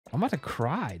I'm about to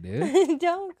cry, dude.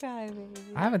 Don't cry, baby.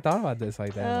 I haven't thought about this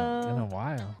like that in a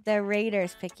while. The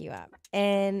Raiders pick you up,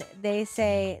 and they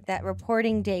say that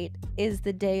reporting date is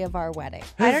the day of our wedding.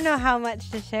 I don't know how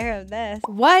much to share of this.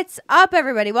 What's up,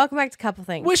 everybody? Welcome back to Couple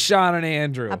Things. With Shawn and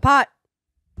Andrew. A pot.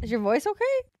 Is your voice okay?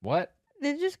 What?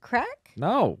 Did it just crack?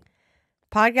 No.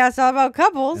 Podcast all about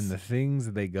couples. And the things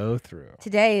that they go through.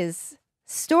 Today is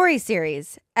Story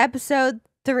Series, episode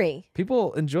 3.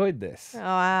 People enjoyed this. Oh,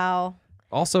 wow.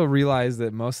 Also realize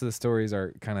that most of the stories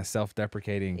are kind of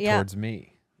self-deprecating towards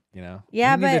me. You know?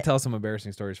 Yeah, you need to tell some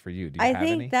embarrassing stories for you. Do you have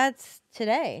any? I think that's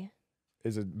today.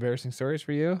 Is it embarrassing stories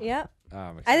for you? Yep.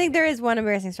 I think there is one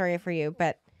embarrassing story for you,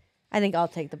 but I think I'll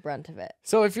take the brunt of it.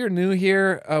 So if you're new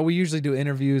here, we usually do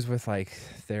interviews with like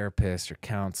therapists or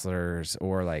counselors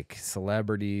or like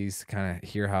celebrities, kind of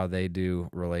hear how they do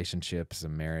relationships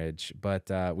and marriage.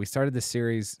 But we started this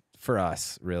series for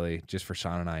us, really, just for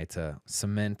Shawn and I to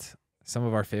cement some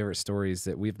of our favorite stories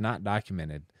that we've not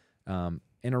documented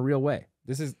in a real way.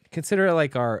 This is, consider it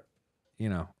like our,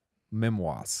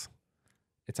 memoirs.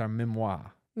 It's our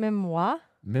memoir. Memoir?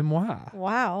 Memoir.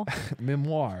 Wow.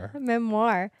 Memoir.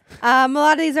 Memoir. A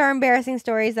lot of these are embarrassing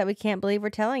stories that we can't believe we're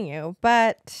telling you,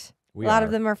 but a lot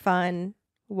of them are fun,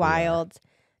 wild.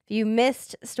 If you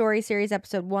missed Story Series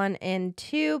episode 1 and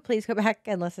 2, please go back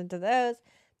and listen to those.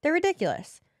 They're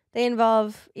ridiculous. They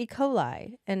involve E.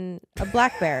 coli and a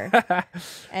black bear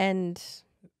and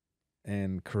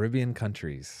Caribbean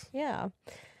countries. Yeah.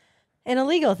 And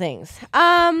illegal things.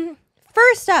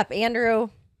 First up, Andrew,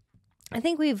 I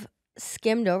think we've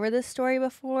skimmed over this story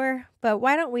before, but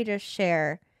why don't we just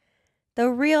share the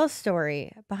real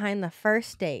story behind the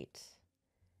first date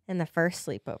and the first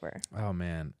sleepover? Oh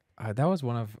man, that was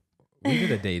we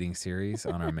did a dating series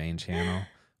on our main channel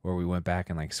where we went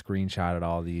back and like screenshotted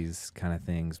all these kind of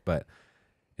things, but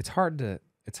it's hard to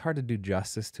do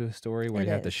justice to a story where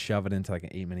you have to shove it into like an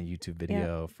 8-minute YouTube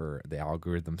video for the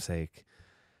algorithm's sake.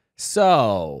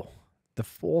 So the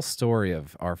full story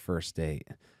of our first date.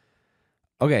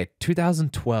 Okay,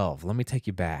 2012. Let me take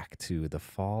you back to the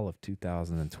fall of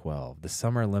 2012. The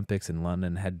Summer Olympics in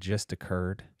London had just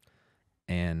occurred.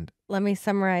 And let me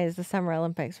summarize the Summer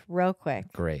Olympics real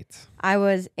quick. Great. I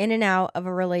was in and out of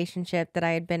a relationship that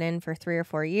I had been in for 3 or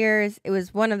 4 years. It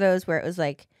was one of those where it was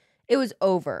like, it was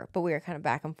over, but we were kind of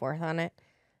back and forth on it.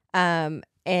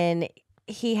 And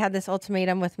he had this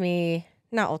ultimatum with me.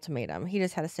 Not ultimatum. He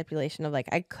just had a stipulation of like,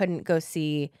 I couldn't go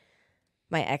see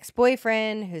my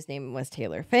ex-boyfriend, whose name was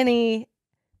Taylor Finney,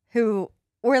 who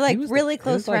were like really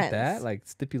close friends. Like that? Like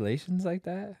stipulations like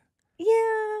that?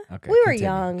 Yeah. Okay. We were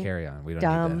young. Carry on. We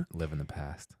don't need to live in the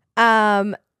past.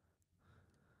 And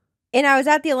I was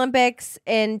at the Olympics,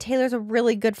 and Taylor's a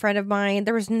really good friend of mine.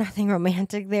 There was nothing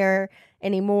romantic there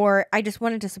anymore. I just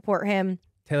wanted to support him.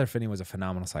 Taylor Finney was a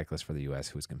phenomenal cyclist for the U.S.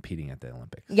 who was competing at the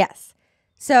Olympics. Yes.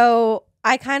 So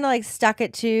I kind of like stuck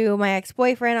it to my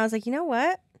ex-boyfriend. I was like, you know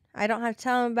what? I don't have to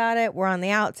tell him about it. We're on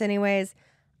the outs anyways.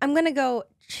 I'm going to go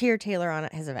cheer Taylor on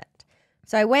at his event.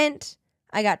 So I went.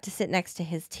 I got to sit next to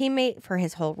his teammate for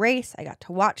his whole race. I got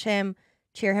to watch him,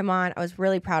 cheer him on. I was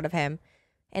really proud of him.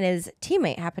 And his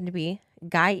teammate happened to be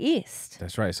Guy East.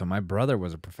 That's right. So my brother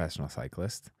was a professional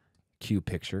cyclist. Cue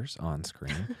pictures on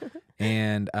screen.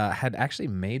 And had actually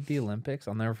made the Olympics.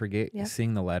 I'll never forget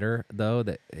seeing the letter, though,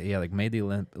 that made the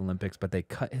Olympics, but they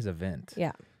cut his event.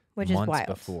 Yeah. Which is wild. Months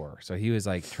before. So he was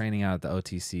like training out at the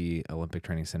OTC Olympic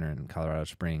Training Center in Colorado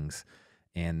Springs.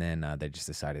 And then they just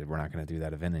decided we're not going to do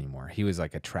that event anymore. He was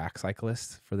like a track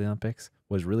cyclist for the Olympics,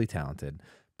 was really talented,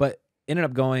 but ended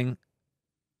up going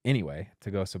anyway to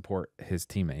go support his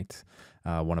teammates,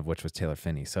 one of which was Taylor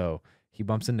Finney. So he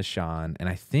bumps into Shawn. And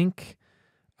I think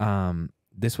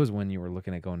this was when you were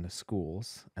looking at going to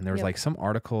schools. And there was like some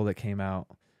article that came out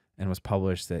and was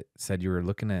published that said you were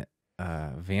looking at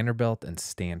Vanderbilt and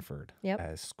Stanford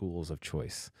as schools of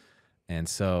choice. And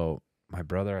so my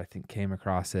brother, I think, came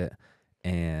across it,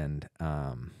 and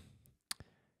I'll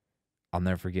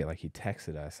never forget, like, he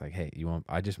texted us like, hey,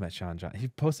 I just met Shawn John. He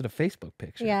posted a Facebook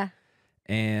picture. Yeah.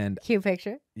 And cute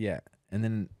picture. Yeah. And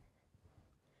then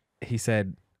he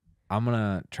said, I'm going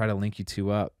to try to link you two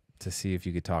up to see if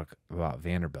you could talk about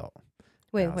Vanderbilt.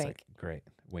 Wink, wink. Like, great.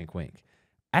 Wink, wink.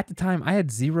 At the time, I had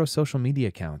 0 social media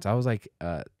accounts. I was like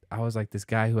this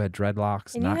guy who had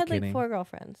dreadlocks. And not you had kidding. like 4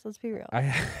 girlfriends. Let's be real.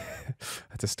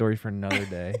 That's a story for another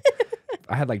day.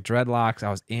 I had like dreadlocks. I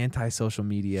was anti-social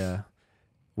media,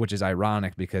 which is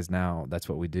ironic because now that's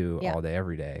what we do all day,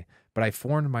 every day. But I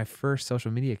formed my first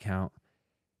social media account,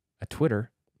 a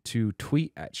Twitter, to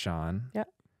tweet at Shawn. Yep.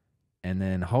 And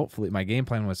then hopefully my game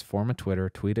plan was form a Twitter,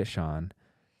 tweet at Shawn,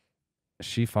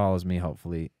 she follows me,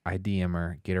 hopefully. I DM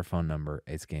her, get her phone number.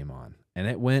 It's game on. And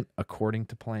it went according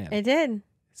to plan. It did.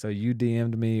 So you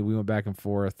DM'd me. We went back and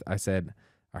forth. I said,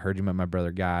 I heard you met my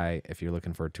brother Guy. If you're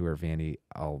looking for a tour of Vandy,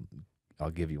 I'll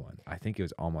give you one. I think it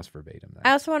was almost verbatim.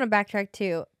 I also want to backtrack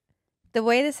too. The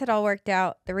way this had all worked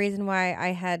out, the reason why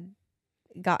I had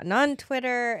gotten on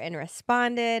Twitter and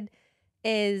responded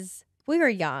is we were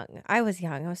young. I was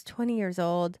young. I was 20 years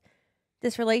old.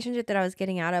 This relationship that I was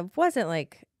getting out of wasn't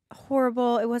like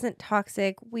horrible. It wasn't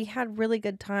toxic. We had really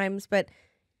good times, but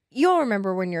you'll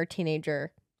remember when you're a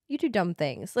teenager, you do dumb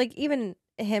things. Like even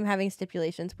him having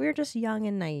stipulations. We were just young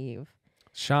and naive.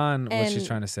 Shawn, what she's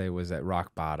trying to say was at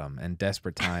rock bottom, and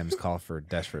desperate times call for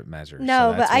desperate measures.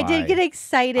 No, so but I did get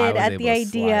excited at the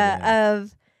idea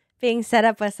of being set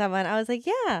up with someone. I was like,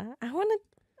 yeah, I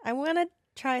want to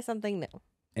try something new.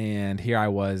 And here I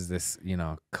was, this,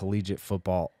 collegiate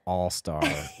football all-star,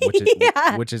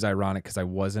 which is ironic because I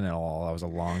wasn't at all. I was a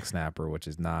long snapper, which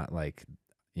is not like,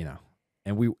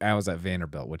 and I was at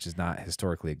Vanderbilt, which is not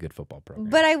historically a good football program.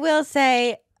 But I will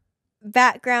say,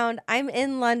 background, I'm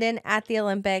in London at the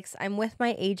Olympics. I'm with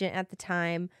my agent at the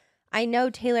time. I know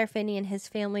Taylor Finney and his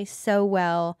family so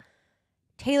well.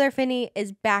 Taylor Finney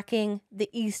is backing the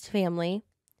East family.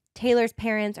 Taylor's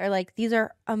parents are like, these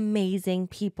are amazing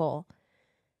people.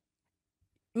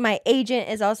 My agent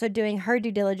is also doing her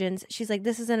due diligence. She's like,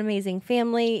 this is an amazing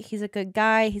family. He's a good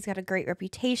guy. He's got a great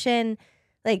reputation.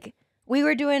 Like, we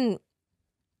were doing,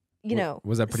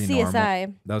 was that pretty CSI.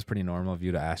 normal? That was pretty normal of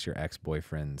you to ask your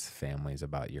ex-boyfriend's families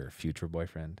about your future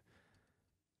boyfriend?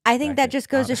 I think that just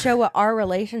goes to show what our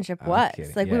relationship was.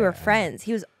 Like, we were friends.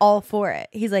 He was all for it.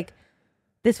 He's like,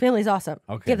 this family's awesome.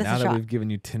 Okay, give this now a that shot. We've given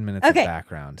you 10 minutes of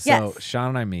background. So Shawn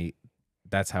and I meet.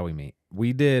 That's how we meet.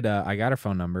 We did, I got her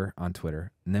phone number on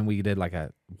Twitter, and then we did like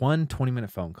a 20-minute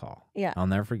phone call. Yeah. I'll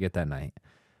never forget that night.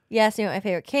 Yes, you know what my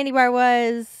favorite candy bar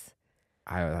was?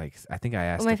 I think I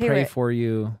asked to pray for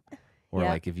you, or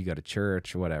like if you go to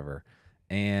church or whatever.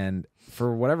 And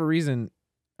for whatever reason,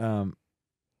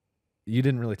 you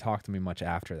didn't really talk to me much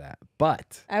after that.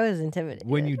 But I was intimidated.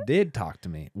 When you did talk to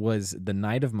me was the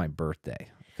night of my birthday,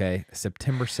 okay?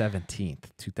 September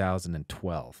 17th,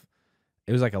 2012.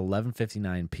 It was like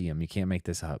 11:59 p.m. You can't make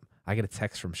this up. I get a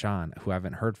text from Shawn, who I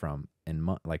haven't heard from in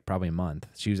probably a month.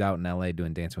 She was out in L.A.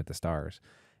 doing Dancing with the Stars,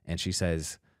 and she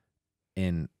says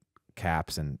in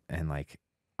caps and like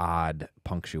odd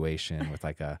punctuation with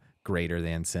like a greater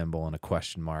than symbol and a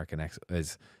question mark and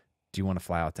is, do you want to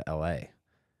fly out to L.A.?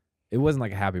 It wasn't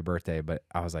like a happy birthday, but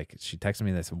I was like, she texted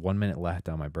me this 1 minute left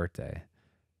on my birthday.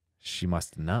 She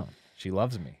must have known. She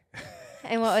loves me.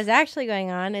 And what was actually going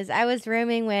on is I was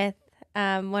rooming with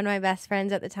one of my best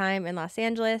friends at the time in Los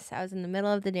Angeles. I was in the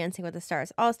middle of the Dancing with the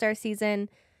Stars All-Star season.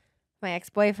 My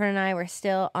ex-boyfriend and I were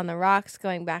still on the rocks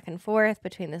going back and forth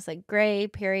between this like gray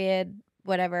period,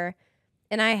 whatever.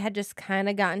 And I had just kind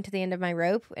of gotten to the end of my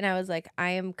rope, and I was like,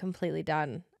 I am completely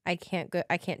done. I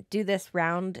can't do this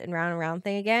round and round and round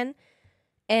thing again.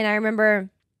 And I remember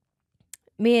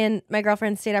me and my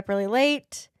girlfriend stayed up really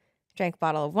late, drank a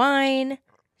bottle of wine.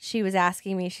 She was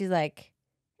asking me, she's like,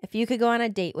 if you could go on a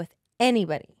date with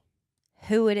anybody,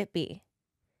 who would it be?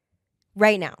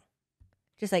 Right now.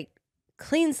 Just like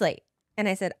clean slate. And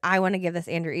I said, I want to give this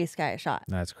Andrew East guy a shot.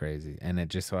 That's crazy. And it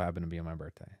just so happened to be on my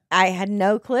birthday. I had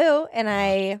no clue. And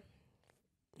I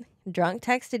drunk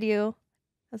texted you.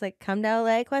 I was like, come to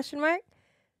LA, ?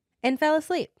 And fell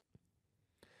asleep.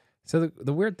 So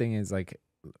the weird thing is like,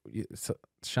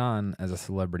 Shawn as a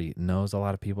celebrity knows a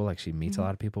lot of people. Like she meets a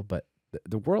lot of people, but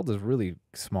the world is really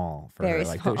small for Very her.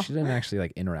 Like small. she didn't actually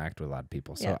like interact with a lot of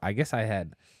people. So I guess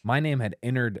my name had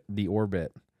entered the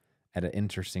orbit at an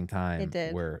interesting time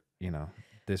where,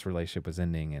 this relationship was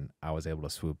ending and I was able to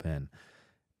swoop in.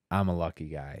 I'm a lucky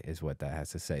guy is what that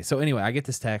has to say. So anyway, I get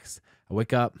this text. I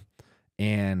wake up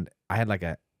and I had like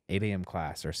a 8 a.m.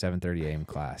 class or 7:30 a.m.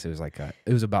 class. It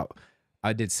was about,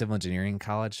 I did civil engineering in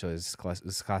college. So this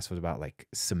class was about like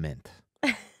cement.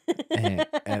 and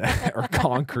or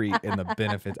concrete and the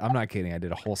benefits. I'm not kidding. I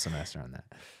did a whole semester on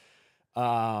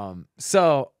that.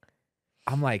 So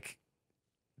I'm like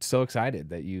so excited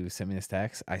that you sent me this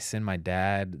text. I send my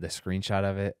dad the screenshot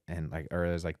of it and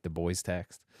there's like the boys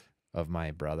text of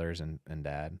my brothers and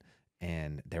dad.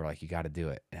 And they were like, you got to do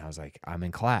it. And I was like, I'm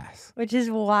in class. Which is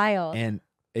wild. And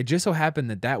it just so happened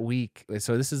that week.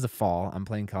 So this is the fall. I'm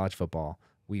playing college football.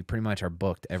 We pretty much are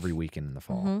booked every weekend in the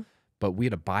fall. Mm-hmm. But we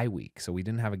had a bye week, so we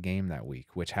didn't have a game that week,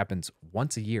 which happens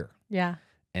once a year. Yeah.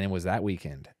 And it was that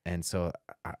weekend. And so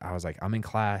I was like, I'm in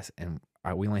class, and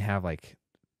we only have like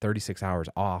 36 hours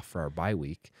off for our bye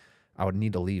week. I would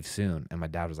need to leave soon. And my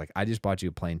dad was like, I just bought you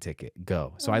a plane ticket.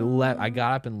 Go. So I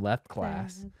got up and left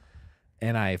class.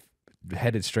 and I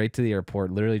headed straight to the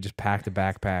airport. Literally just packed a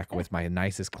backpack with my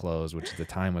nicest clothes, which at the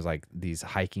time was like these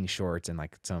hiking shorts and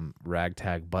like some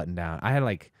ragtag button down. I had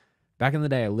like back in the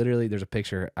day. I literally there's a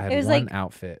picture. I had one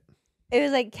outfit. It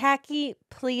was like khaki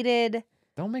pleated.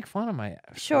 Don't make fun of my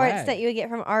shorts swag. that you would get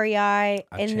from REI,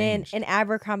 and then an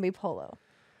Abercrombie polo.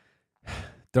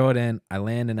 Throw it in. I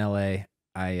land in LA.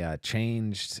 I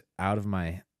changed out of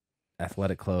my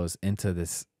athletic clothes into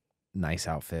this nice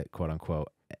outfit, quote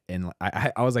unquote. And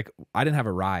I was like, I didn't have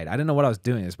a ride. I didn't know what I was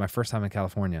doing. It was my first time in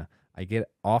California. I get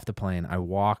off the plane. I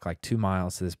walk like 2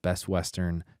 miles to this Best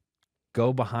Western,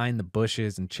 go behind the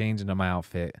bushes and change into my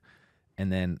outfit.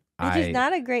 And then Which is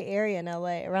not a great area in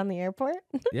LA around the airport.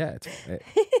 Yeah.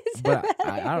 But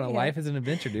I don't know. Life is an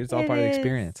adventure, dude. It's all part of the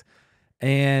experience.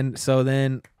 And so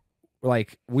then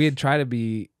like we had tried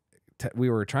to we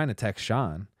were trying to text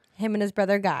Shawn. Him and his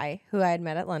brother Guy, who I had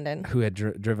met at London. Who had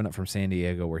driven up from San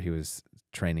Diego where he was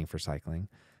training for cycling.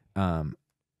 We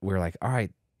were like, all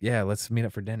right, yeah, let's meet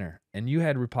up for dinner. And you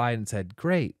had replied and said,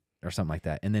 great, or something like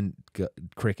that. And then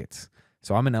crickets.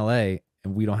 So I'm in LA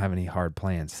and we don't have any hard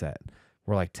plans set.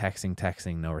 We're like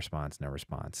texting, no response.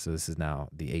 So this is now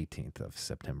the 18th of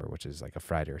September, which is like a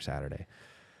Friday or Saturday.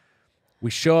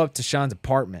 We show up to Shawn's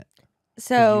apartment.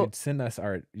 So you'd send us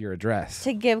your address.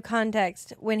 To give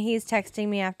context, when he's texting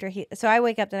me so I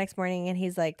wake up the next morning and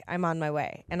he's like, I'm on my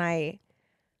way. And I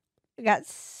got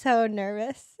so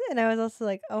nervous. And I was also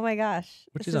like, oh my gosh.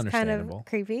 Which this is understandable. Kind of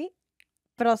creepy,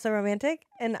 but also romantic.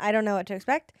 And I don't know what to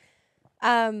expect.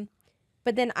 But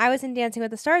then I was in Dancing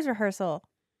with the Stars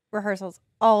rehearsals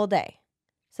all day.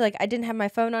 So like I didn't have my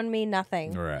phone on me,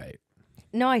 nothing. Right.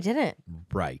 No, I didn't.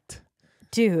 Right.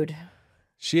 Dude.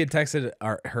 She had texted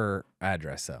her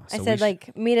address, though. So I said,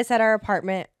 meet us at our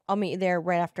apartment. I'll meet you there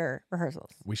right after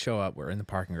rehearsals. We show up. We're in the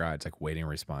parking garage, like waiting a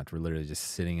response. We're literally just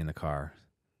sitting in the car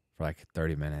for like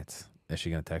 30 minutes. Is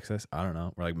she going to text us? I don't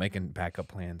know. We're like making backup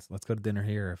plans. Let's go to dinner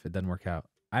here if it doesn't work out.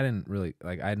 I didn't really,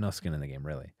 I had no skin in the game,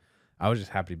 really. I was just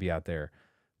happy to be out there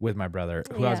with my brother,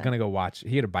 who I was going to go watch.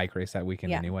 He had a bike race that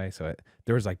weekend anyway, so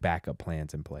there was like backup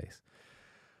plans in place.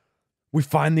 We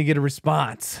finally get a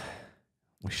response.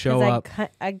 We show up.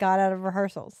 I got out of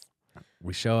rehearsals.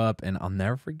 We show up, and I'll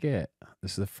never forget.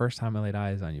 This is the first time I laid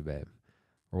eyes on you, babe.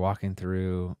 We're walking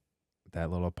through that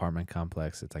little apartment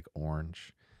complex. It's like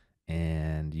orange,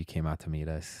 and you came out to meet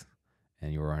us,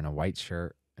 and you were wearing a white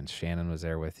shirt, and Shannon was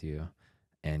there with you,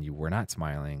 and you were not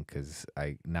smiling because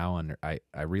I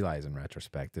realize in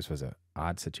retrospect this was an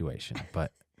odd situation,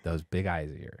 but those big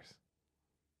eyes of yours.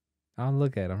 I'll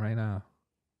look at them right now.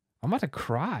 I'm about to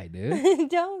cry,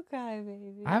 dude. Don't cry,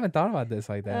 baby. I haven't thought about this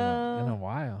like that in a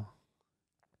while.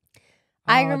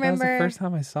 I remember. That was the first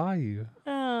time I saw you.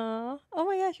 Oh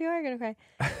my gosh, you are going to cry.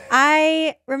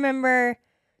 I remember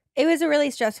it was a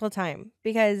really stressful time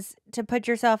because to put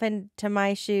yourself into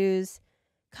my shoes,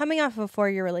 coming off of a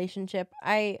 4-year relationship,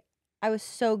 I was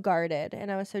so guarded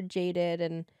and I was so jaded,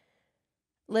 and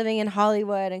living in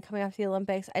Hollywood and coming off the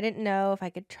Olympics, I didn't know if I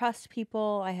could trust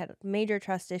people. I had major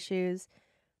trust issues.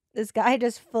 This guy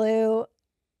just flew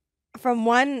from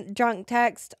one drunk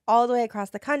text all the way across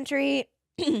the country.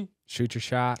 Shoot your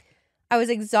shot. I was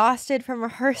exhausted from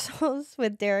rehearsals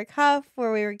with Derek Huff,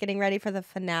 where we were getting ready for the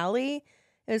finale.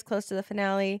 It was close to the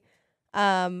finale.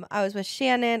 I was with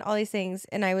Shannon, all these things.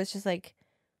 And I was just like,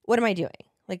 what am I doing?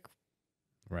 Like,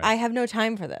 I have no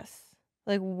time for this.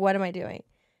 Like, what am I doing?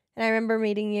 And I remember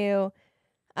meeting you.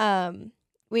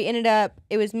 We ended up,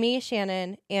 it was me,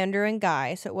 Shannon, Andrew, and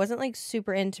Guy. So it wasn't like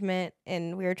super intimate,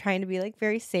 and we were trying to be like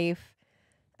very safe.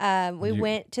 We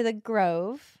went to the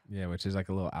Grove. Yeah, which is like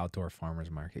a little outdoor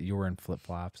farmer's market. You were in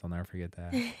flip-flops. I'll never forget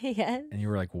that. Yes. And you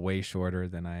were like way shorter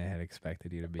than I had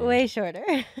expected you to be. Way shorter.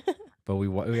 But we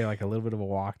had like a little bit of a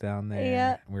walk down there.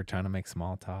 Yeah. We were trying to make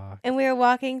small talk. And we were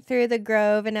walking through the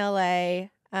Grove in LA.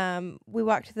 We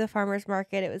walked to the farmer's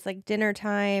market. It was like dinner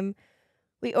time.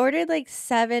 We ordered like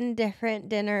 7 different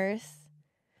dinners.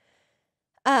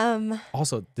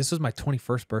 Also, this was my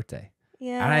 21st birthday.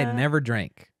 Yeah. And I never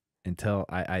drank until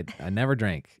I never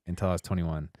drank until I was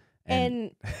 21.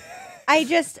 And I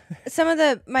just, some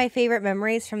of my favorite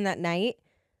memories from that night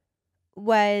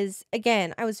was,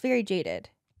 again, I was very jaded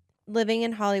living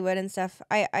in Hollywood and stuff.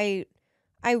 I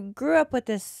grew up with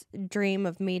this dream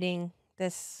of meeting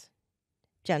this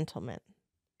gentleman.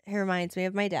 He reminds me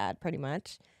of my dad pretty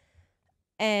much.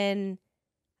 And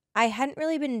I hadn't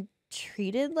really been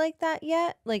treated like that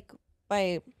yet, like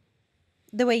by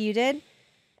the way you did.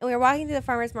 And we were walking through the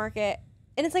farmer's market,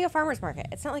 and it's like a farmer's market.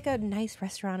 It's not like a nice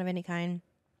restaurant of any kind.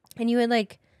 And you would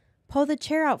like pull the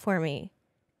chair out for me,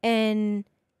 and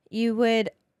you would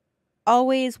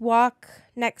always walk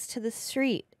next to the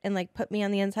street and like put me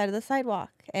on the inside of the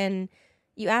sidewalk. And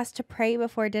you asked to pray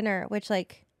before dinner, which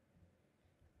like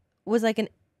was like an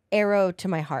arrow to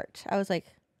my heart. I was like,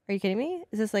 are you kidding me?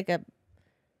 Is this like a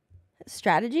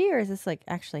strategy or is this like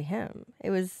actually him? It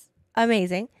was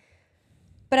amazing.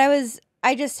 But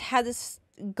I just had this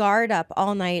guard up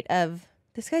all night of,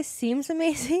 this guy seems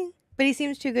amazing, but he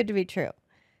seems too good to be true.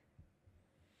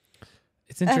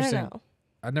 It's interesting. I don't know.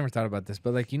 I've never thought about this,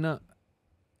 but like,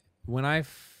 when I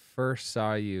first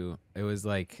saw you, it was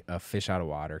like a fish out of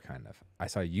water kind of. I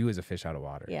saw you as a fish out of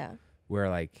water. Yeah. Where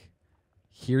like,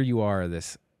 here you are,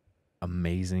 this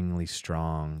amazingly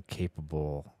strong,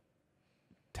 capable,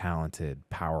 talented,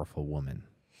 powerful woman.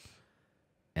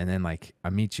 And then like I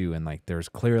meet you and like there's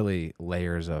clearly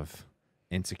layers of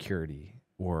insecurity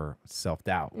or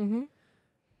self-doubt. Mm-hmm.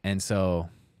 And so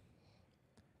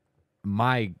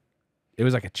it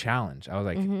was like a challenge. I was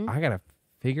like, I got to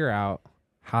figure out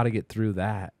how to get through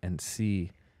that and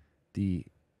see the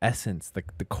essence,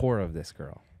 the core of this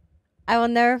girl. I will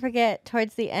never forget,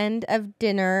 towards the end of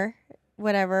dinner,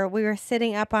 whatever, we were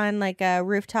sitting up on like a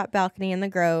rooftop balcony in the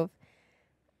Grove.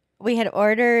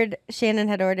 Shannon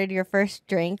had ordered your first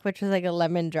drink, which was like a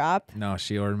lemon drop. No,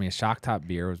 she ordered me a shock top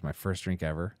beer. It was my first drink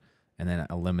ever. And then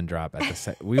a lemon drop at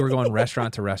the we were going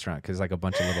restaurant to restaurant because like a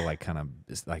bunch of little like kind of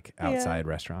like outside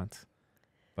restaurants.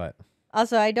 But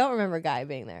also, I don't remember Guy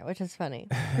being there, which is funny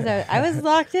because I was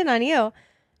locked in on you.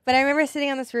 But I remember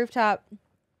sitting on this rooftop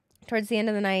towards the end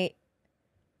of the night,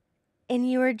 and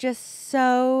you were just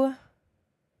so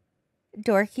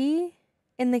dorky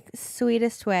in the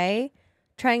sweetest way,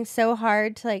 trying so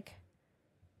hard to like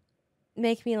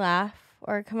make me laugh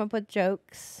or come up with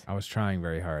jokes. I was trying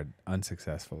very hard,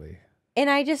 unsuccessfully. And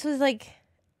I just was like,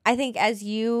 I think as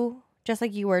you, just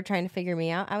like you were trying to figure me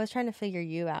out, I was trying to figure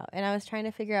you out. And I was trying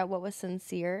to figure out what was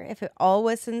sincere, if it all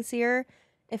was sincere,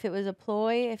 if it was a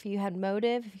ploy, if you had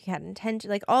motive, if you had intention,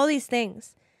 like all these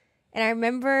things. And I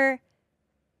remember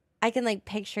I can like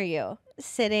picture you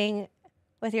sitting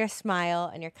with your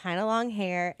smile and your kind of long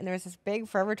hair. And there was this big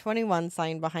Forever 21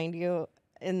 sign behind you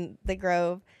in the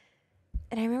Grove.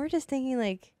 And I remember just thinking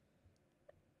like,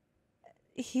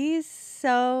 he's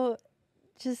so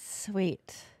just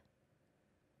sweet.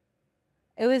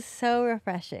 It was so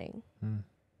refreshing. And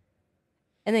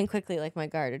then quickly, like my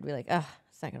guard would be like, "Oh,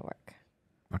 it's not gonna work."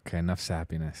 Okay, enough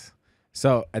sappiness.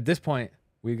 So at this point,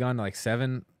 we've gone to like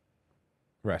 7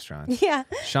 restaurants. Yeah.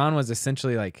 Shawn was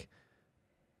essentially like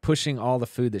pushing all the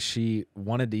food that she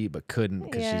wanted to eat but couldn't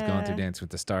because she's going through Dance with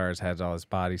the Stars, has all this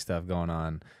body stuff going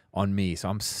on me. So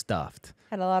I'm stuffed.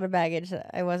 Had a lot of baggage that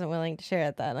I wasn't willing to share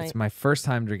at that night. It's my first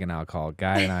time drinking alcohol.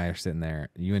 Guy and I are sitting there.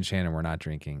 You and Shannon were not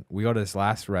drinking. We go to this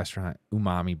last restaurant,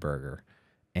 Umami Burger,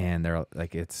 and they're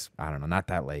like, it's, I don't know, not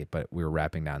that late, but we were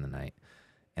wrapping down the night.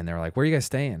 And they were like, where are you guys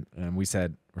staying? And we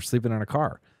said, we're sleeping in a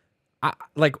car.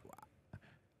 We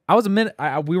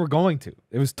were going to.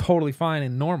 It was totally fine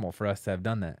and normal for us to have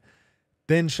done that.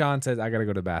 Then Shawn says, I got to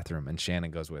go to the bathroom, and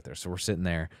Shannon goes with her. So we're sitting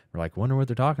there. We're like, wonder what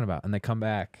they're talking about. And they come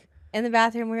back. In the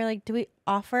bathroom, we were like, do we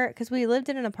offer, because we lived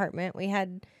in an apartment. We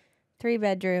had 3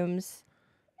 bedrooms.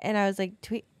 And I was like,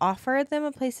 do we offer them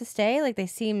a place to stay? Like, they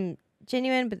seem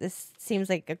genuine, but this seems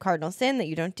like a cardinal sin that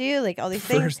you don't do. Like, all these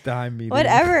things. First time meeting.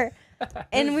 Whatever.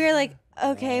 And we were like,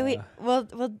 okay,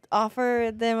 we'll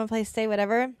offer them a place to stay,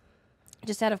 whatever,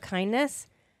 just out of kindness.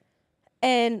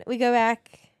 And we go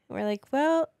back, and we're like,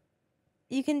 well,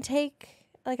 you can take,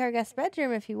 like, our guest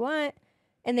bedroom if you want.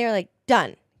 And they were like,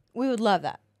 done. We would love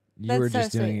that. You were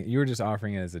just doing it. You were just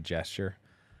offering it as a gesture,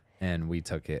 and we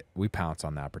took it. We pounced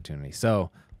on the opportunity.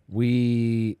 So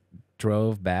we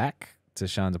drove back to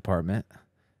Shawn's apartment.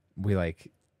 We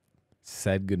like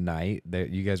said goodnight.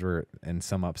 You guys were in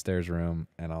some upstairs room,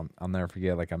 and I'll never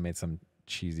forget. Like I made some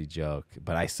cheesy joke,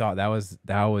 but I saw that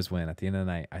was when at the end of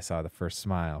the night I saw the first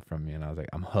smile from you, and I was like,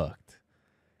 I'm hooked.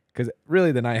 Because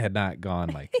really the night had not gone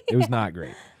like it was not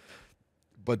great.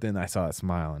 But then I saw that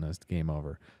smile, and it was game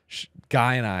over.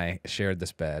 Guy and I shared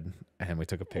this bed, and we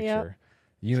took a picture. Yep.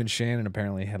 You and Shannon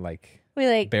apparently had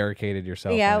we barricaded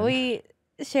yourself. Yeah, in. We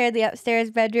shared the upstairs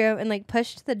bedroom and like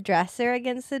pushed the dresser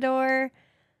against the door.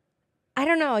 I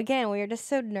don't know. Again, we were just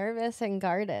so nervous and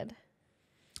guarded.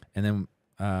 And then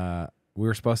we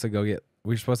were supposed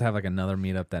to have like another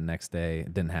meetup that next day.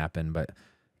 It didn't happen, but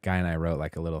Guy and I wrote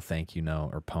like a little thank you note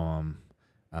or poem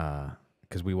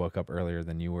because we woke up earlier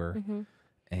than you were. Mm-hmm.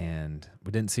 And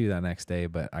we didn't see you that next day,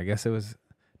 but I guess it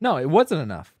wasn't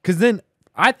enough. Because then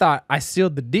I thought I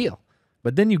sealed the deal,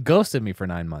 but then you ghosted me for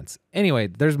 9 months. Anyway,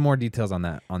 there's more details on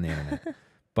that on the internet.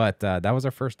 But that was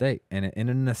our first date, and it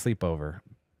ended in a sleepover,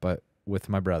 but with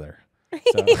my brother.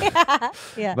 So,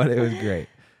 yeah. But it was great.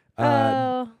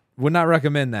 Would not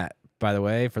recommend that. by the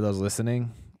way, for those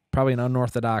listening, probably an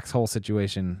unorthodox whole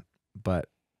situation, but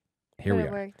here we It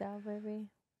are. worked out, baby.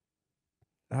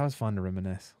 That was fun to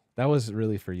reminisce. That was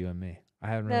really for you and me. I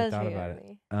haven't really thought about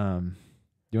it.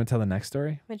 You want to tell the next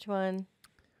story? Which one?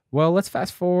 Well, let's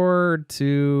fast forward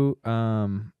to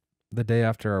the day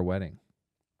after our wedding.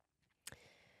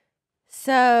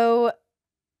 So,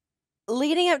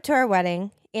 leading up to our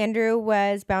wedding, Andrew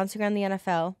was bouncing around the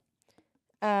NFL.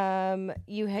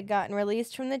 You had gotten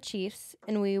released from the Chiefs,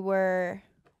 and we were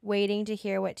waiting to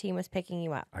hear what team was picking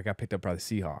you up. I got picked up by the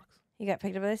Seahawks. You got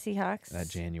picked up by the Seahawks. That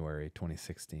January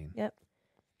 2016. Yep.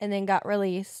 And then got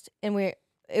released. And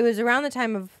it was around the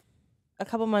time of a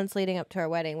couple months leading up to our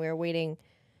wedding. We were waiting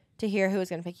to hear who was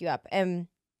going to pick you up. And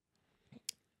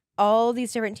all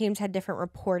these different teams had different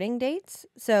reporting dates.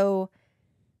 So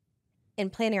in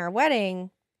planning our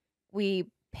wedding, we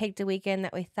picked a weekend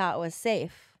that we thought was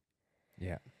safe.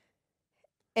 Yeah.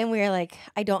 And we were like,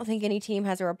 I don't think any team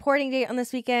has a reporting date on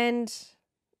this weekend.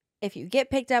 If you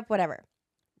get picked up, whatever.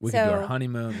 We could do our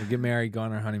honeymoon. We get married, go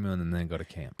on our honeymoon, and then go to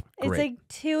camp. Great. It's like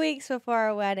 2 weeks before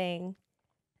our wedding,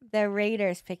 the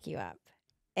Raiders pick you up.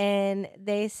 And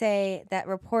they say that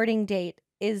reporting date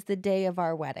is the day of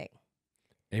our wedding.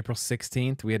 April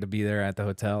 16th, we had to be there at the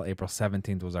hotel. April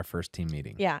 17th was our first team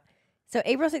meeting. Yeah. So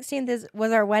April 16th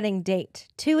was our wedding date,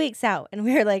 2 weeks out. And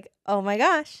we were like, oh my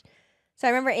gosh. So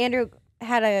I remember Andrew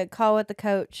had a call with the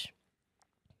coach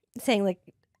saying,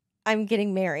 like, I'm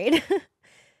getting married.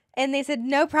 And they said,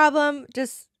 no problem,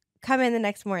 just come in the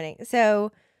next morning.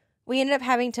 So we ended up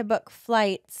having to book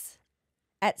flights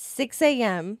at 6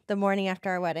 a.m. the morning after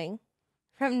our wedding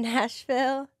from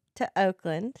Nashville to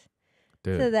Oakland.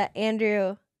 Dude. So that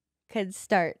Andrew could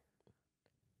start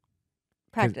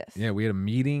practice. Yeah, we had a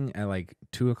meeting at like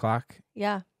 2 o'clock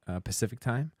Yeah. Pacific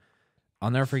time.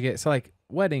 I'll never forget. So like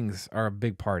weddings are a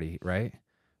big party, right?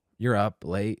 You're up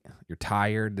late, you're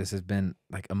tired. This has been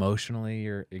like emotionally,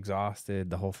 you're exhausted,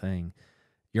 the whole thing.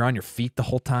 You're on your feet the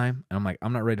whole time. And I'm like,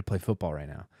 I'm not ready to play football right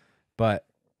now. But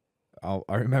I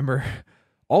remember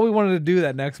all we wanted to do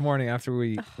that next morning after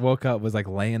we woke up was like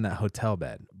lay in that hotel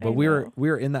bed. But we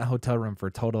were in that hotel room for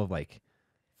a total of like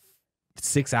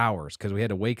 6 hours because we had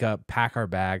to wake up, pack our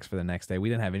bags for the next day. We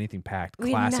didn't have anything packed.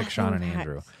 Classic Shawn and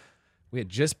Andrew. We had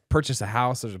just purchased a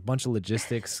house. There's a bunch of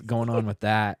logistics going on with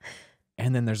that.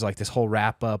 And then there's like this whole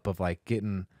wrap up of like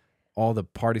getting all the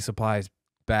party supplies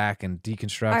back and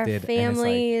deconstructed. Our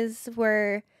families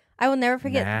were, I will never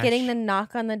forget getting the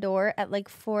knock on the door at like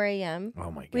 4 a.m.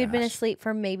 Oh my gosh. We had been asleep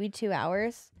for maybe 2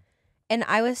 hours. And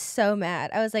I was so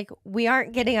mad. I was like, we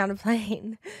aren't getting on a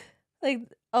plane. Like,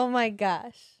 oh my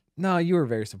gosh. No, you were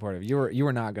very supportive. You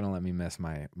were not going to let me miss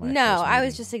my No, first I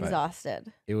was meeting, just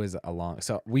exhausted. It was a long,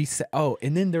 so we said,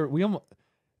 and then we almost,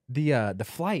 the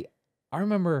flight, I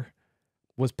remember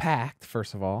was packed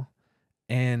first of all,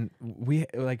 and we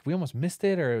almost missed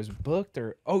it, or it was booked,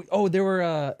 or there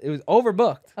were it was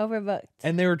overbooked,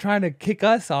 and they were trying to kick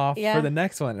us off for the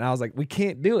next one, and I was like, we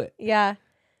can't do it. Yeah.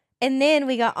 And then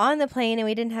we got on the plane and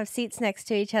we didn't have seats next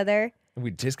to each other.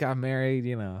 We just got married,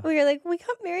 you know. We were like, we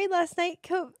got married last night.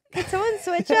 Could someone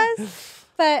switch us?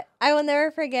 But I will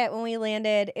never forget when we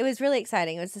landed. It was really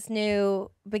exciting. It was this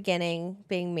new beginning,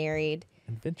 being married.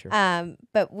 Adventure.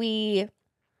 But we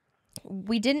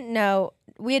didn't know.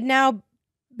 We had now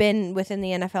been within the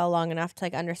NFL long enough to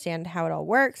like understand how it all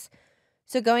works.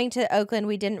 So going to Oakland,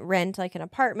 we didn't rent like an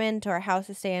apartment or a house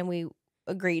to stay in. We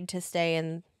agreed to stay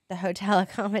in the hotel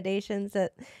accommodations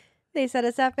that they set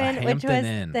us up in, which was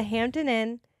the Hampton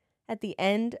Inn at the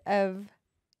end of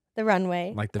the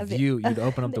runway. Like the view, you'd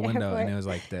open up the window airport. And it was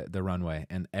like the runway.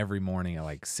 And every morning at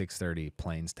like 6:30,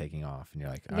 planes taking off. And you're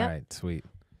like, all right, sweet.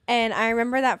 And I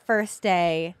remember that first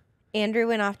day, Andrew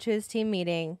went off to his team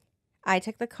meeting. I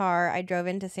took the car. I drove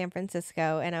into San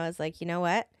Francisco. And I was like, you know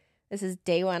what? This is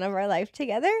day one of our life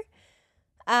together.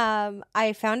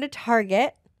 I found a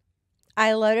Target.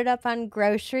 I loaded up on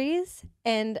groceries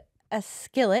and a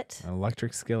skillet. An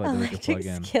electric skillet that we could plug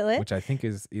in, which I think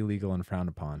is illegal and frowned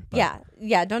upon. But.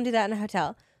 Yeah, don't do that in a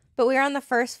hotel. But we were on the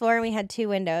first floor and we had 2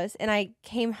 windows. And I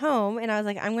came home and I was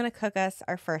like, I'm going to cook us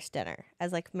our first dinner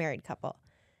as like a married couple.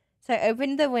 So I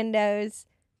opened the windows,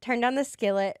 turned on the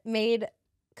skillet, made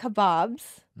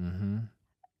kebabs,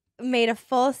 made a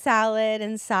full salad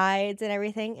and sides and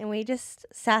everything. And we just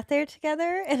sat there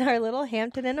together in our little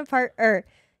Hampton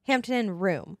Inn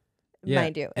room. Yeah,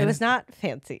 mind you. It was not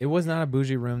fancy. It was not a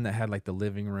bougie room that had like the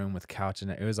living room with couch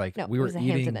in it. It was like we were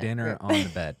eating dinner on the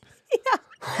bed.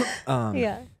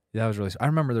 Yeah. That was really. I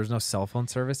remember there was no cell phone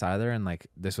service either, and like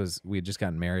we had just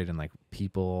gotten married, and like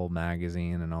People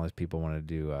magazine and all these people wanted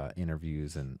to do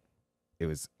interviews, and it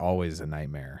was always a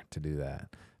nightmare to do that.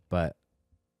 But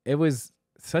it was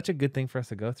such a good thing for us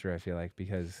to go through, I feel like,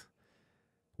 because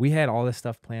we had all this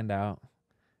stuff planned out,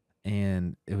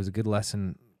 and it was a good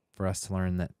lesson for us to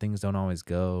learn that things don't always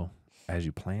go as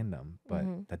you planned them, but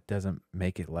that doesn't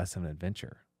make it less of an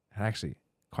adventure. Actually,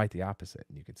 quite the opposite,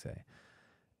 you could say.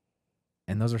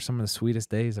 And those are some of the sweetest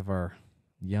days of our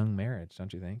young marriage,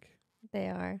 don't you think? They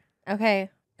are. Okay.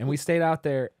 And we stayed out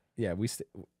there. Yeah,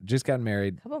 just got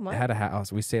married. Couple months. Had a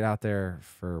house. We stayed out there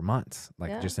for months,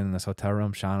 just in this hotel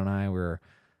room. Shawn and I were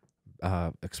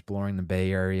exploring the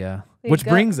Bay Area, which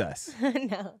brings us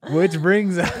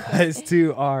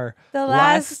to our the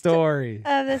last story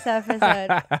of this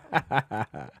episode. I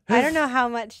don't know how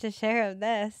much to share of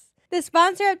this. The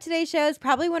sponsor of today's show is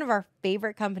probably one of our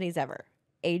favorite companies ever,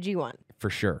 AG1.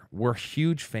 For sure. We're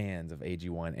huge fans of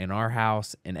AG1 in our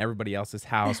house and everybody else's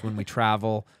house. When we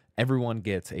travel, everyone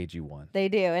gets AG1. They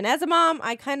do. And as a mom,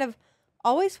 I kind of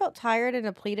always felt tired and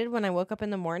depleted when I woke up in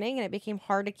the morning, and it became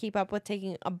hard to keep up with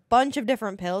taking a bunch of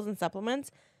different pills and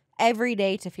supplements every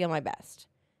day to feel my best.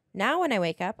 Now when I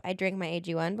wake up, I drink my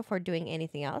AG1 before doing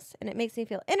anything else, and it makes me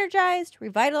feel energized,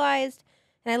 revitalized,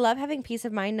 and I love having peace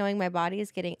of mind knowing my body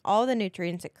is getting all the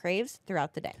nutrients it craves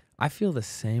throughout the day. I feel the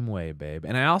same way, babe.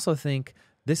 And I also think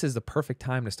this is the perfect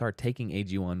time to start taking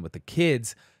AG1 with the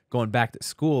kids going back to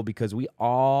school, because we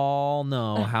all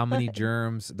know how many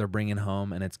germs they're bringing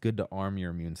home, and it's good to arm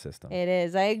your immune system. It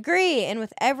is. I agree. And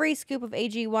with every scoop of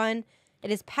AG1,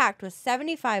 it is packed with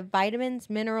 75 vitamins,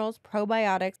 minerals,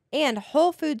 probiotics, and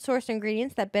whole food sourced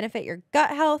ingredients that benefit your gut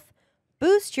health,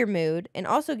 boost your mood, and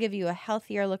also give you a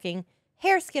healthier looking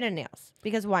hair, skin, and nails.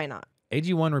 Because why not?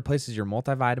 AG1 replaces your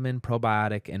multivitamin,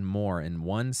 probiotic, and more in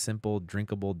one simple,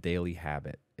 drinkable daily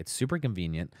habit. It's super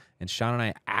convenient, and Shawn and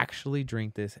I actually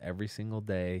drink this every single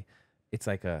day. It's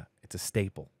like it's a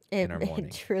staple in our morning.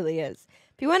 It truly is.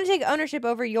 If you want to take ownership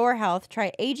over your health,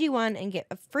 try AG1 and get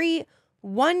a free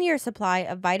 1-year supply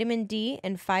of vitamin D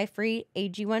and 5 free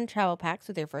AG1 travel packs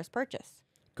with your first purchase.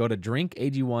 Go to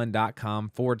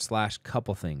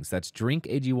drinkag1.com/couplethings. That's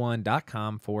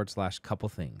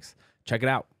drinkag1.com/couplethings. Check it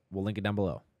out. We'll link it down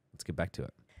below. Let's get back to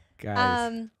it.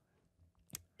 Guys.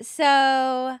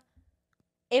 So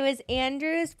it was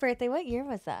Andrew's birthday. What year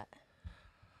was that?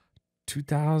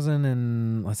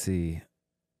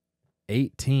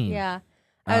 18. Yeah.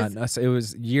 No, so it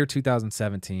was year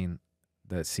 2017.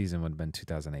 The season would have been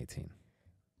 2018.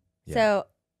 Yeah. So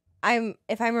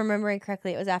if I'm remembering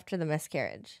correctly, it was after the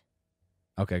miscarriage.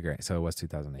 Okay, great. So it was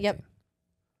 2018. Yep.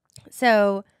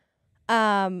 So,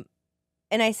 and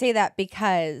I say that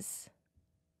because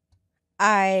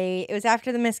it was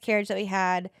after the miscarriage that we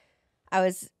had. I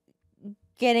was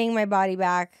getting my body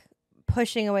back,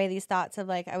 pushing away these thoughts of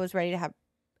like I was ready to have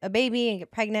a baby and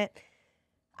get pregnant.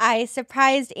 I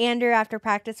surprised Andrew after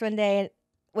practice one day,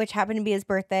 which happened to be his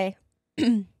birthday.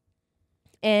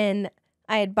 And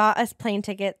I had bought us plane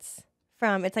tickets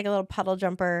it's like a little puddle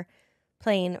jumper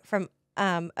plane from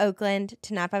Oakland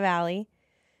to Napa Valley.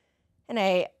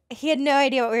 And he had no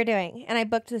idea what we were doing. And I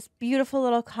booked this beautiful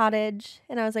little cottage.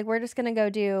 And I was like, we're just going to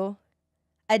go do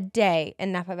a day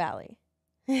in Napa Valley.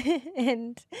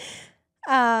 And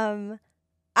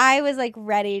I was like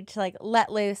ready to like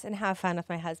let loose and have fun with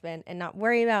my husband and not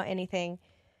worry about anything.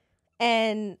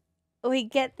 And we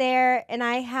get there and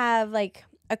I have like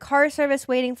a car service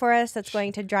waiting for us that's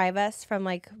going to drive us from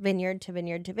like vineyard to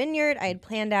vineyard to vineyard. I had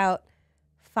planned out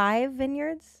 5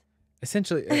 vineyards.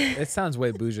 Essentially, it sounds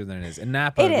way bougier than it is. In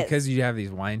Napa, because you have these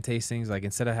wine tastings, like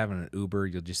instead of having an Uber,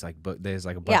 you'll just like book. There's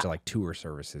like a bunch of like tour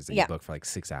services that you book for like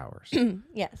 6 hours.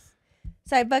 Yes.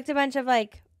 So I booked a bunch of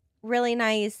like really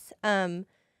nice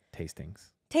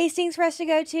tastings for us to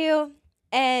go to,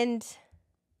 and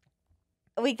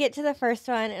we get to the first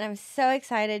one, and I'm so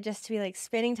excited just to be like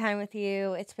spending time with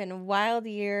you. It's been a wild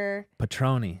year.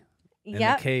 Patroni in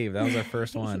the cave. That was our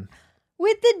first one.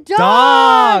 With the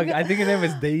dog. I think her name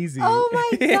was Daisy. Oh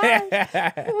my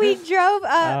gosh. We drove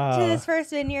up to this first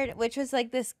vineyard, which was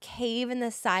like this cave in the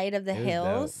side of the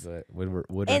hills.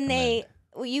 Would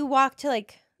you walk to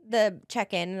like the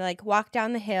check-in, like walk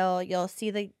down the hill, you'll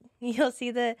see the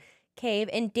cave,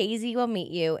 and Daisy will meet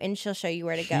you and she'll show you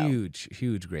where to go.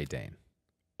 Huge Great Dane.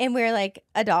 And we're like,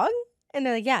 a dog? And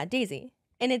they're like, yeah, Daisy.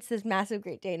 And it's this massive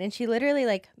Great Dane. And she literally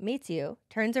like meets you,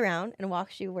 turns around, and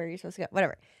walks you where you're supposed to go.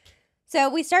 Whatever. So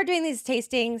we start doing these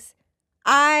tastings.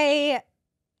 I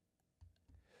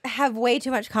have way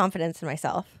too much confidence in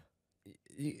myself.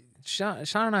 Shawn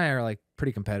and I are like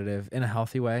pretty competitive in a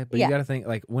healthy way, but you got to think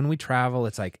like when we travel,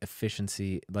 it's like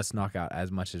efficiency. Let's knock out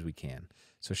as much as we can.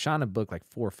 So Shawn had booked like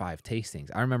 4 or 5 tastings.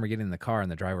 I remember getting in the car and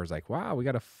the driver was like, "Wow, we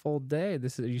got a full day.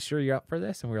 Are you sure you're up for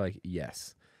this?" And we were like,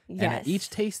 "Yes." And at each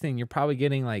tasting, you're probably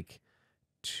getting like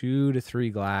 2 to 3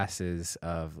 glasses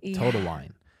of total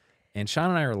wine. And Shawn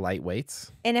and I are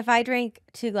lightweights. And if I drink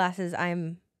 2 glasses,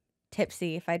 I'm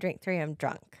tipsy. If I drink 3, I'm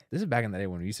drunk. This is back in the day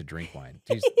when we used to drink wine.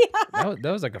 Jeez,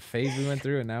 that was like a phase we went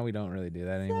through, and now we don't really do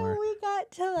that anymore. So we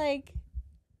got to like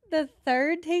the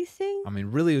 3rd tasting. I mean,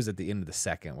 really, it was at the end of the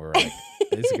 2nd where we're like,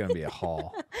 this is gonna be a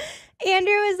haul.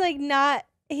 Andrew was like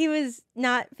he was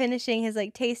not finishing his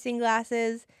like tasting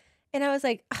glasses, and I was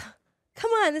like, oh,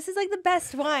 come on, this is like the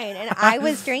best wine, and I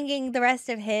was drinking the rest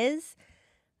of his.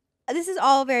 This is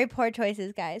all very poor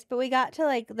choices, guys. But we got to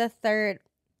like the 3rd.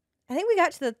 I think we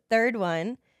got to the 3rd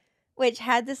one, which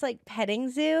had this like petting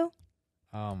zoo.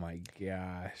 Oh my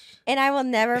gosh! And I will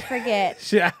never forget.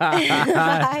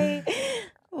 I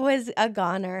was a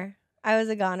goner.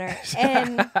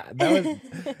 And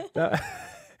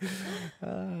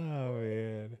oh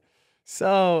man.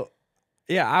 So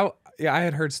yeah, I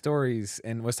had heard stories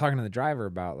and was talking to the driver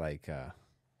about like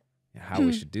how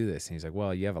we should do this. And he's like,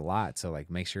 well, you have a lot, so like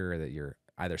make sure that you're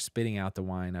either spitting out the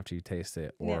wine after you taste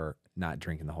it or not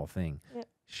drinking the whole thing. Yep.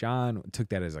 Shawn took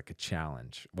that as like a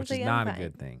challenge, which is not a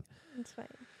good thing. It's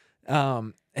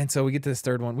fine. And so we get to this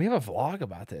 3rd one. We have a vlog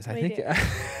about this. I think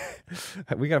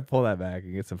we got to pull that back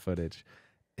and get some footage.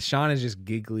 Shawn is just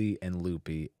giggly and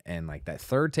loopy, and like that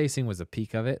 3rd tasting was the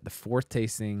peak of it. The 4th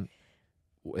tasting,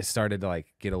 it started to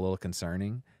like get a little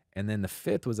concerning, and then the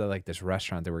 5th was at like this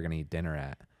restaurant that we're gonna eat dinner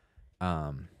at,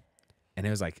 and it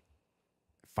was like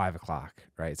 5 o'clock,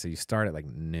 right? So you start at like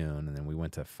noon, and then we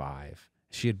went to 5.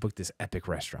 She had booked this epic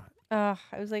restaurant. Oh,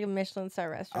 it was like a Michelin star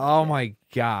restaurant. Oh my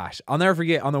gosh. I'll never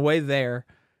forget, on the way there,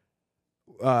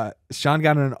 Shawn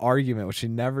got in an argument, which she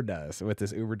never does, with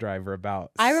this Uber driver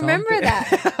about I remember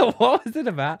that. What was it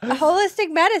about?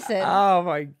 Holistic medicine. Oh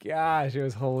my gosh. It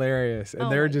was hilarious. And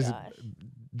they were just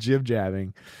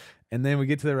jib-jabbing. And then we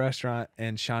get to the restaurant,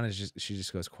 and Shawn she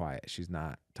just goes quiet. She's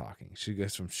not talking. She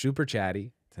goes from super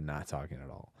chatty to not talking at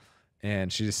all.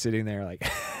 And she's just sitting there like,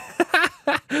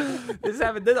 this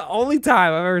happened. This is the only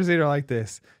time I've ever seen her like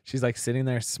this. She's like sitting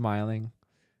there smiling,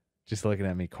 just looking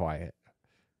at me quiet,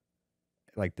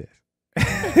 like this.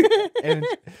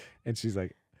 and she's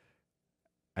like,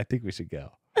 I think we should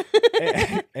go.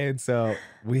 and so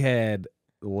we had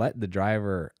let the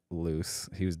driver loose.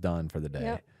 He was done for the day.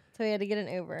 Yep. So we had to get an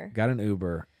Uber. Got an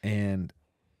Uber, and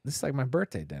this is like my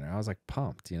birthday dinner. I was like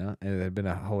pumped, and it had been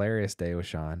a hilarious day with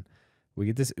Shawn. We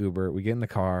get this Uber, we get in the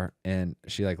car, and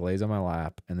she like lays on my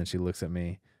lap, and then she looks at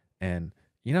me, and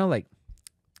like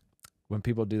when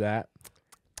people do that,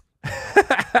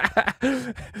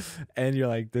 and you're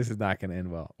like, this is not going to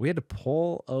end well. We had to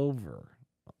pull over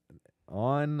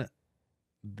on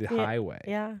the highway.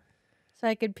 Yeah. So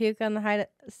I could puke on the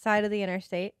side of the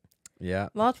interstate. Yeah.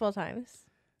 Multiple times.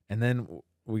 And then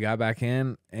we got back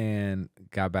in and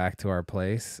got back to our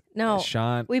place. No.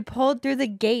 Shawn. We pulled through the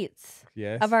gates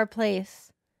of our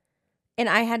place. And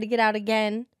I had to get out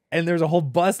again. And there's a whole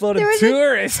busload of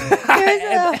tourists. There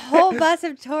was a whole bus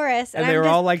of tourists. And they were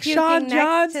all like, Shawn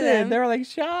Johnson. They were like,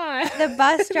 Shawn. The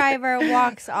bus driver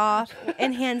walks off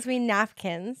and hands me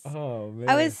napkins. Oh, man.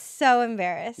 I was so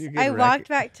embarrassed. I walked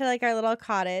back to like our little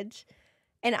cottage,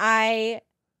 and I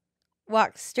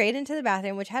walked straight into the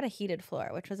bathroom, which had a heated floor,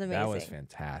 which was amazing. That was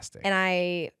fantastic. And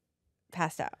I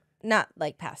passed out. Not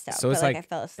like passed out, so but it's like I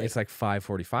fell asleep. It's like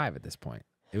 5:45 at this point.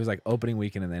 It was like opening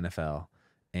weekend in the NFL.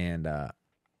 And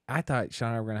I thought Shawn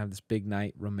and I were going to have this big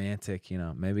night, romantic,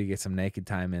 maybe get some naked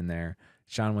time in there.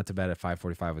 Shawn went to bed at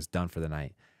 5:45, was done for the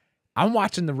night. I'm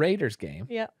watching the Raiders game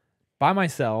by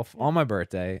myself on my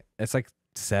birthday. It's like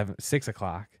 6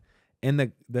 o'clock.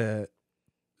 And the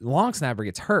long snapper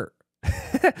gets hurt.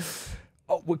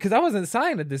 Because I wasn't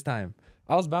signed at this time.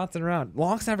 I was bouncing around.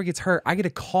 Long snapper gets hurt. I get a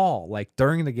call like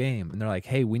during the game, and they're like,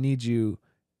 hey, we need you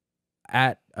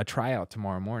at a tryout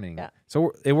tomorrow morning. Yeah.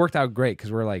 So it worked out great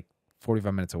because we're like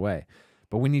 45 minutes away.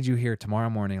 But we need you here tomorrow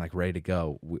morning, like ready to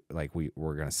go.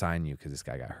 We're going to sign you because this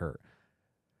guy got hurt.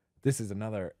 This is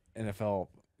another NFL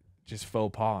just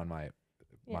faux pas on my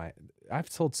I've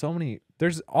told so many.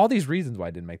 There's all these reasons why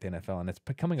I didn't make the NFL, and it's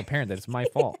becoming apparent that it's my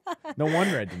fault. No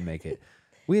wonder I didn't make it.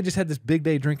 We had just had this big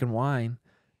day drinking wine,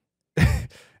 and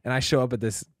I show up at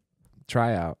this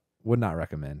tryout. Would not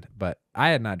recommend, but I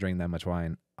had not drank that much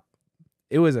wine.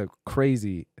 It was a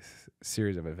crazy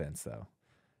series of events, though.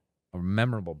 A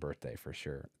memorable birthday for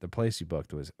sure. The place you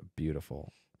booked was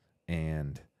beautiful,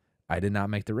 and I did not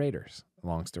make the Raiders.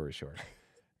 Long story short,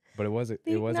 but it was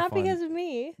not fun. Because of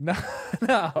me. No.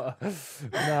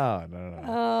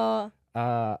 Oh.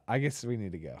 I guess we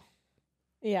need to go.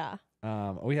 Yeah.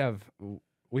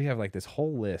 We have like this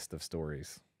whole list of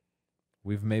stories.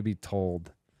 We've maybe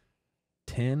told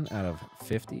 10 out of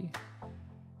 50.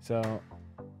 So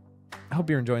I hope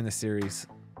you're enjoying this series.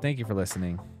 Thank you for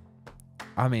listening.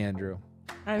 I'm Andrew.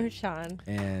 I'm Shawn.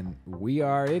 And we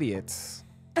are idiots.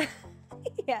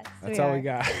 Yes. That's all we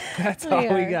got. That's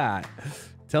all we got.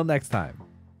 Till next time.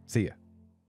 See ya.